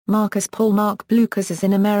Marcus Paul Marc Blucas is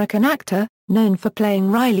an American actor, known for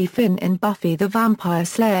playing Riley Finn in Buffy the Vampire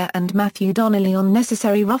Slayer and Matthew Donnelly on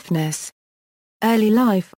Necessary Roughness. Early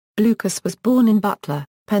life: Blucas was born in Butler,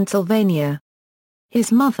 Pennsylvania.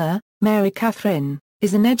 His mother, Mary Catherine,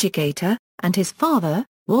 is an educator, and his father,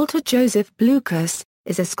 Walter Joseph Blucas,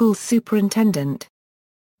 is a school superintendent.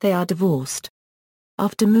 They are divorced.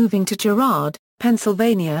 After moving to Girard,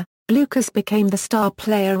 Pennsylvania, Blucas became the star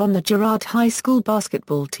player on the Girard High School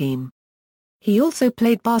basketball team. He also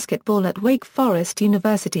played basketball at Wake Forest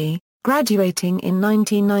University, graduating in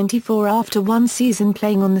 1994 after one season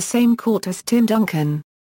playing on the same court as Tim Duncan.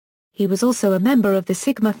 He was also a member of the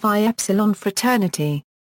Sigma Phi Epsilon fraternity.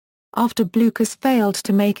 After Blucas failed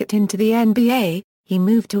to make it into the NBA, he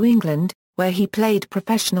moved to England, where he played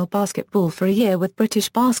professional basketball for a year with British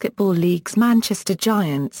Basketball League's Manchester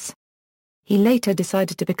Giants. He later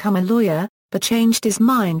decided to become a lawyer, but changed his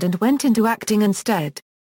mind and went into acting instead.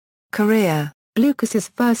 Career: Blucas's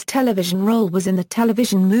first television role was in the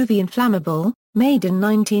television movie Inflammable, made in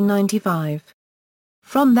 1995.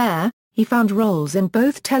 From there, he found roles in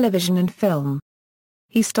both television and film.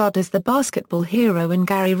 He starred as the basketball hero in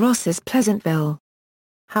Gary Ross's Pleasantville.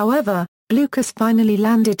 However, Blucas finally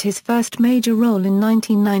landed his first major role in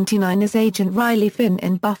 1999 as Agent Riley Finn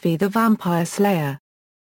in Buffy the Vampire Slayer.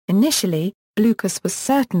 Initially, Blucas was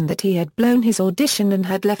certain that he had blown his audition and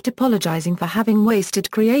had left apologizing for having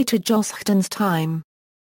wasted creator Joss Whedon's time.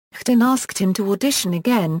 Whedon asked him to audition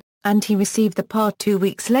again, and he received the part 2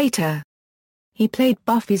 weeks later. He played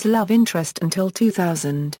Buffy's love interest until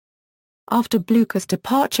 2000. After Blucas'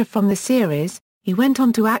 departure from the series, he went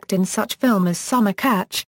on to act in such films as Summer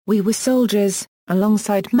Catch, We Were Soldiers,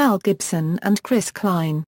 alongside Mel Gibson and Chris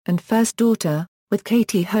Klein, and First Daughter, with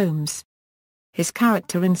Katie Holmes. His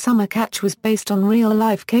character in Summer Catch was based on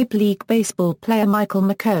real-life Cape League baseball player Michael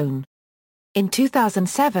McCone. In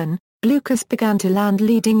 2007, Blucas began to land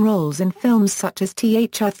leading roles in films such as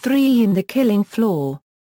THR3 and The Killing Floor.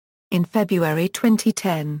 In February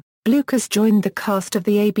 2010, Blucas joined the cast of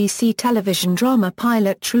the ABC television drama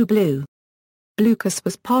pilot True Blue. Blucas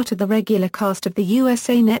was part of the regular cast of the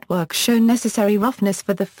USA Network show Necessary Roughness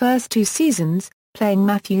for the first 2 seasons, playing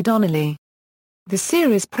Matthew Donnelly. The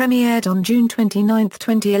series premiered on June 29,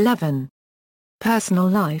 2011. Personal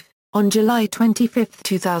life: on July 25,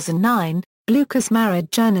 2009, Blucas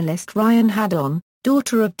married journalist Ryan Haddon,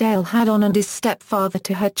 daughter of Dale Haddon, and is stepfather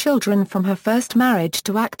to her children from her first marriage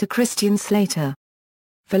to actor Christian Slater.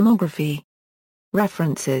 Filmography.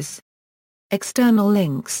 References. External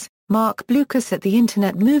links: Marc Blucas at the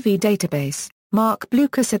Internet Movie Database, Marc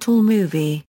Blucas et al. Movie.